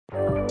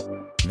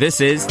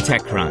This is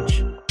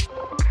TechCrunch.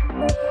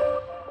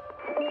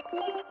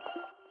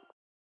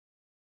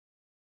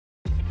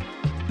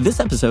 This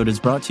episode is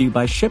brought to you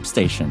by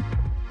ShipStation.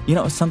 You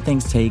know, some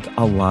things take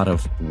a lot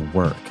of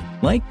work,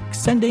 like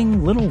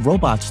sending little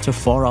robots to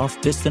far-off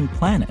distant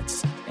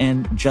planets.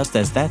 And just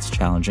as that's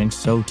challenging,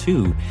 so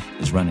too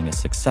is running a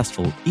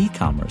successful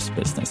e-commerce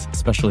business,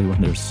 especially when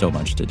there's so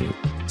much to do.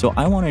 So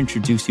I want to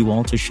introduce you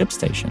all to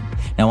ShipStation.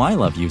 Now, I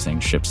love using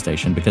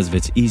ShipStation because of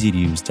its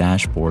easy-to-use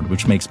dashboard,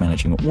 which makes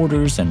managing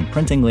orders and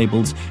printing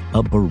labels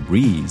a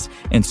breeze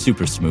and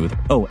super smooth.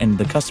 Oh, and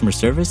the customer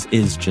service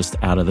is just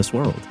out of this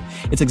world.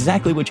 It's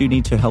exactly what you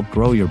need to help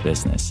grow your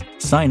business.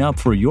 Sign up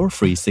for your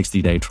free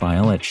 60-day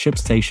trial at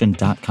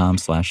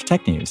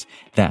shipstation.com/technews.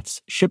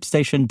 That's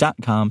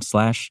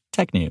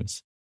shipstation.com/technews.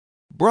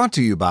 Brought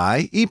to you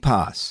by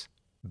EPOS.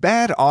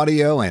 Bad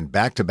audio and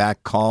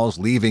back-to-back calls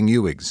leaving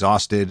you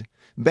exhausted?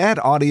 Bad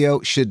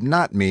audio should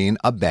not mean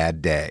a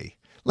bad day.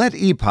 Let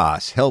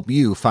EPOS help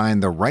you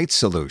find the right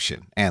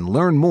solution and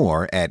learn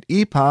more at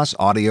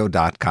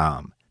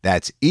eposaudio.com.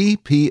 That's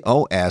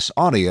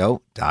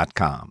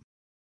EPOSaudio.com.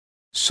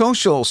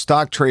 Social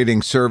stock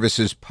trading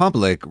services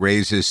Public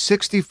raises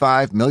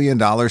 $65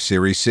 million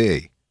Series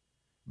C.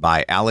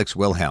 By Alex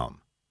Wilhelm.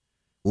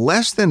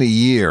 Less than a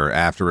year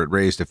after it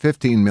raised a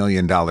 $15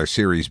 million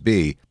Series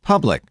B,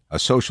 Public, a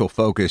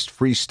social-focused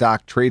free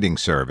stock trading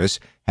service,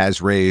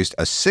 has raised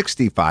a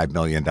 $65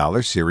 million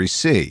Series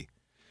C.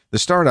 The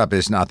startup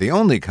is not the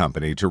only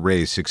company to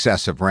raise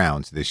successive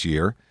rounds this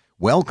year.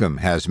 Welcome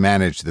has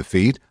managed the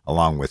feat,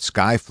 along with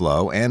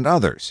Skyflow and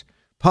others.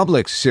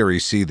 Public's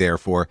Series C,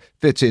 therefore,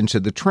 fits into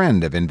the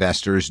trend of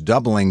investors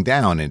doubling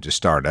down into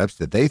startups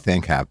that they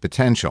think have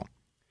potential.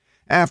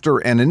 After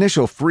an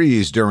initial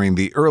freeze during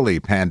the early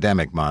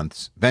pandemic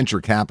months,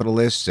 venture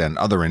capitalists and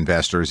other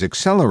investors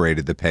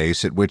accelerated the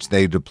pace at which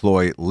they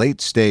deploy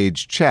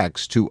late-stage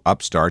checks to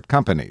upstart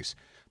companies.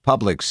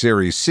 Public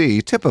Series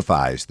C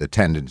typifies the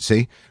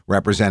tendency,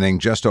 representing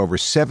just over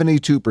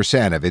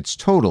 72% of its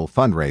total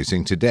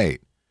fundraising to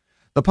date.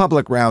 The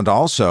public round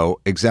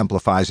also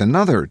exemplifies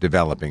another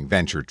developing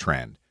venture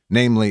trend,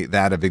 namely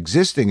that of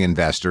existing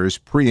investors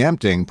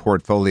preempting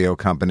portfolio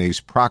companies'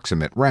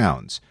 proximate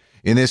rounds.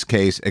 In this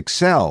case,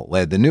 Excel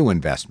led the new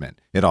investment.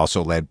 It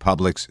also led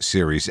Public's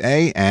Series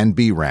A and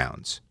B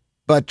rounds.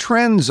 But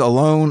trends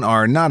alone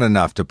are not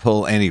enough to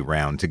pull any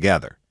round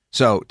together.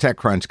 So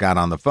TechCrunch got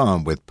on the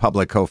phone with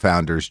Public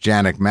co-founders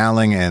Janik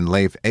Malling and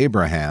Leif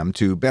Abraham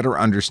to better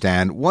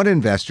understand what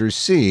investors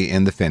see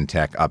in the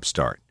fintech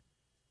upstart.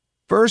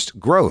 First,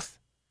 growth.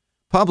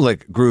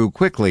 Public grew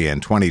quickly in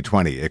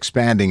 2020,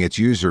 expanding its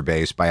user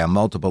base by a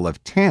multiple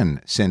of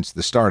 10 since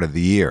the start of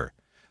the year.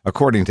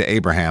 According to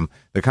Abraham,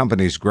 the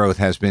company's growth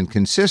has been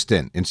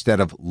consistent instead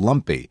of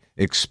lumpy,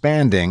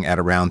 expanding at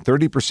around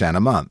 30%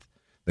 a month.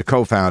 The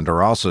co-founder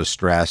also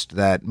stressed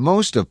that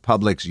most of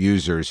Public's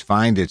users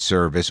find its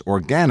service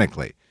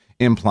organically,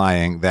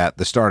 implying that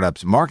the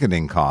startup's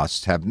marketing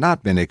costs have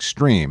not been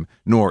extreme,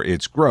 nor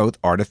its growth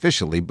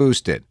artificially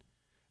boosted.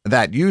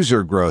 That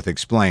user growth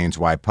explains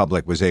why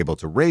Public was able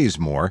to raise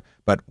more,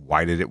 but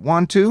why did it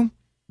want to?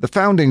 The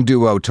founding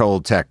duo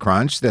told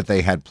TechCrunch that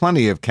they had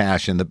plenty of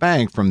cash in the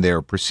bank from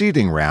their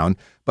preceding round,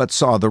 but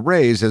saw the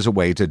raise as a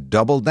way to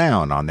double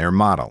down on their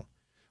model.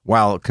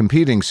 While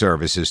competing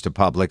services to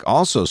Public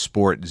also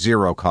sport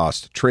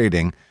zero-cost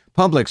trading,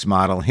 Public's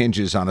model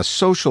hinges on a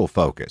social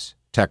focus.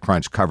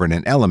 TechCrunch covered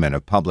an element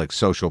of Public's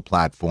social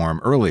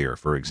platform earlier,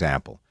 for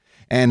example.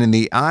 And in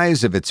the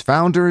eyes of its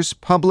founders,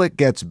 Public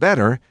gets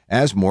better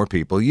as more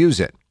people use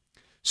it.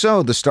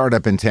 So the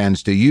startup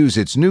intends to use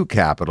its new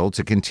capital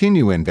to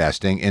continue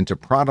investing into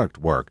product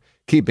work,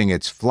 keeping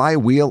its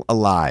flywheel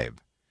alive.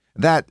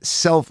 That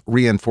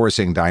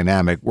self-reinforcing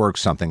dynamic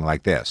works something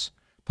like this.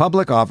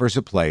 Public offers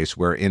a place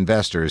where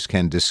investors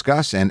can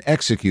discuss and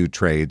execute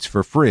trades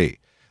for free.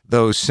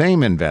 Those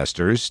same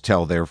investors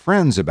tell their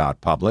friends about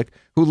Public,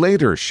 who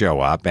later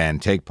show up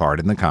and take part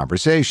in the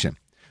conversation.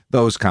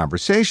 Those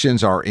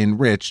conversations are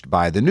enriched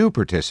by the new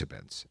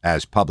participants.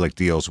 As Public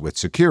deals with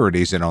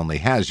securities, it only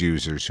has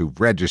users who've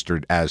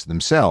registered as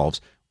themselves,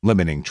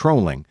 limiting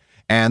trolling,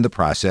 and the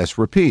process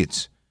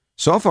repeats.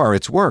 So far,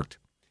 it's worked.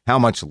 How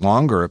much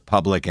longer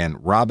Public and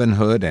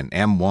Robinhood and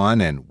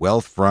M1 and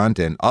Wealthfront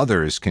and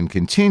others can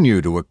continue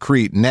to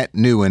accrete net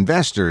new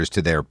investors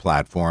to their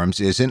platforms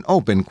is an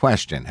open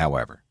question,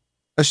 however.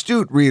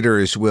 Astute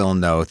readers will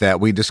note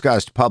that we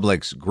discussed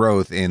Public's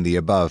growth in the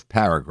above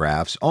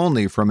paragraphs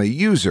only from a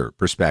user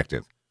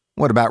perspective.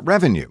 What about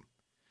revenue?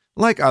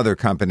 Like other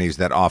companies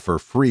that offer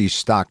free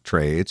stock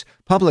trades,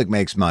 Public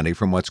makes money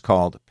from what's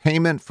called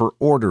payment for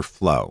order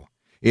flow.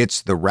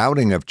 It's the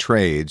routing of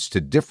trades to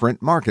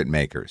different market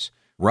makers.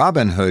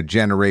 Robinhood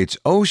generates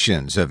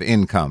oceans of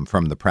income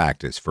from the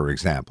practice, for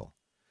example.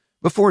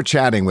 Before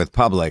chatting with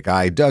Public,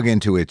 I dug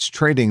into its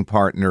trading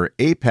partner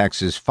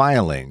Apex's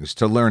filings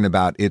to learn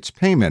about its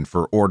payment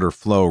for order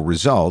flow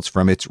results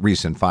from its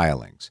recent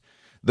filings.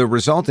 The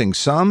resulting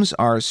sums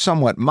are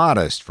somewhat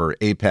modest for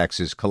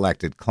Apex's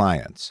collected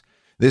clients.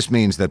 This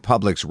means that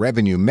Public's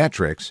revenue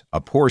metrics,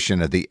 a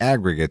portion of the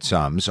aggregate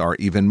sums, are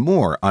even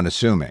more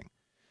unassuming.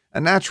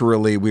 And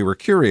naturally, we were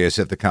curious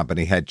if the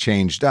company had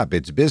changed up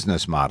its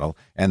business model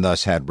and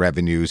thus had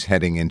revenues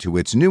heading into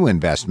its new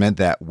investment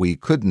that we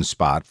couldn't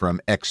spot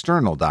from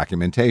external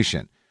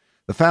documentation.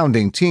 The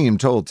founding team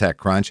told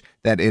TechCrunch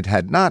that it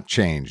had not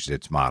changed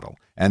its model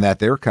and that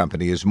their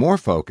company is more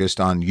focused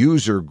on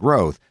user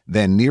growth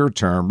than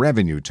near-term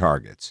revenue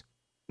targets.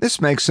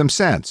 This makes some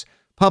sense.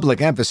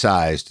 Public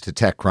emphasized to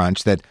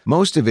TechCrunch that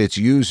most of its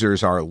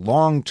users are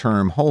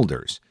long-term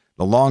holders.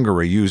 The longer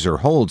a user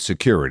holds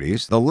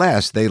securities, the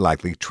less they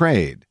likely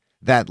trade.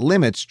 That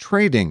limits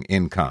trading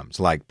incomes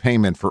like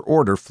payment for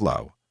order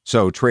flow,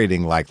 so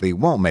trading likely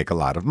won't make a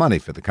lot of money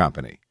for the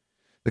company.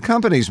 The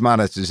company's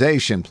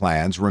monetization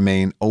plans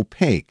remain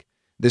opaque.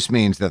 This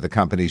means that the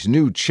company's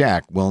new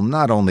check will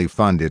not only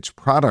fund its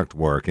product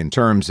work in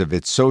terms of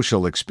its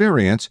social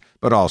experience,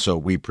 but also,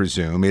 we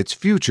presume, its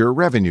future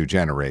revenue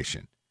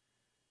generation.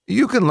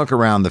 You can look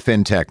around the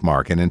fintech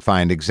market and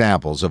find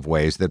examples of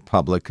ways that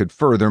Public could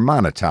further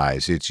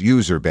monetize its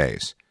user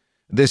base.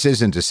 This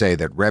isn't to say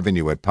that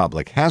revenue at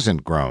Public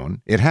hasn't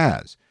grown. It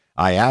has.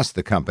 I asked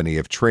the company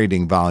if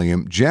trading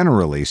volume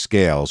generally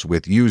scales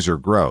with user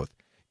growth.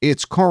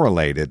 It's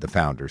correlated, the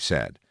founder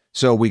said,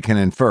 so we can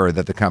infer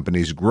that the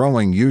company's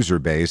growing user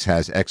base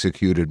has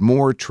executed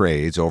more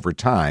trades over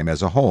time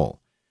as a whole.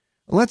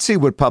 Let's see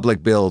what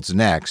Public builds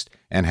next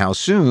and how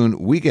soon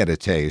we get a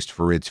taste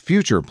for its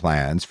future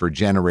plans for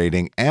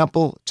generating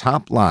ample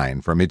top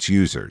line from its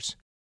users.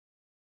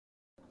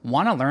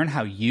 Want to learn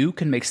how you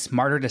can make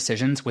smarter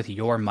decisions with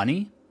your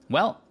money?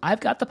 Well,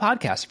 I've got the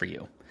podcast for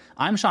you.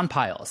 I'm Sean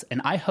Piles,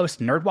 and I host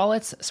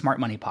NerdWallet's Smart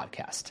Money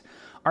Podcast.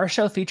 Our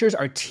show features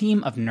our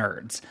team of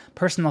nerds,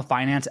 personal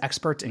finance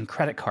experts in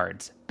credit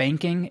cards,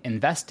 banking,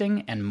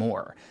 investing, and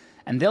more.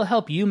 And they'll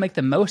help you make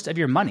the most of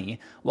your money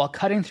while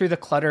cutting through the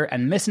clutter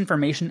and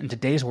misinformation in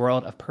today's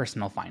world of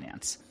personal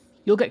finance.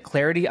 You'll get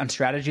clarity on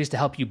strategies to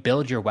help you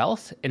build your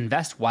wealth,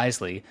 invest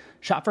wisely,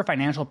 shop for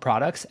financial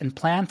products, and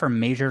plan for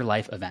major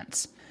life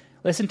events.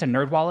 Listen to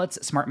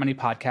NerdWallet's Smart Money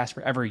Podcast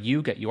wherever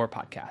you get your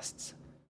podcasts.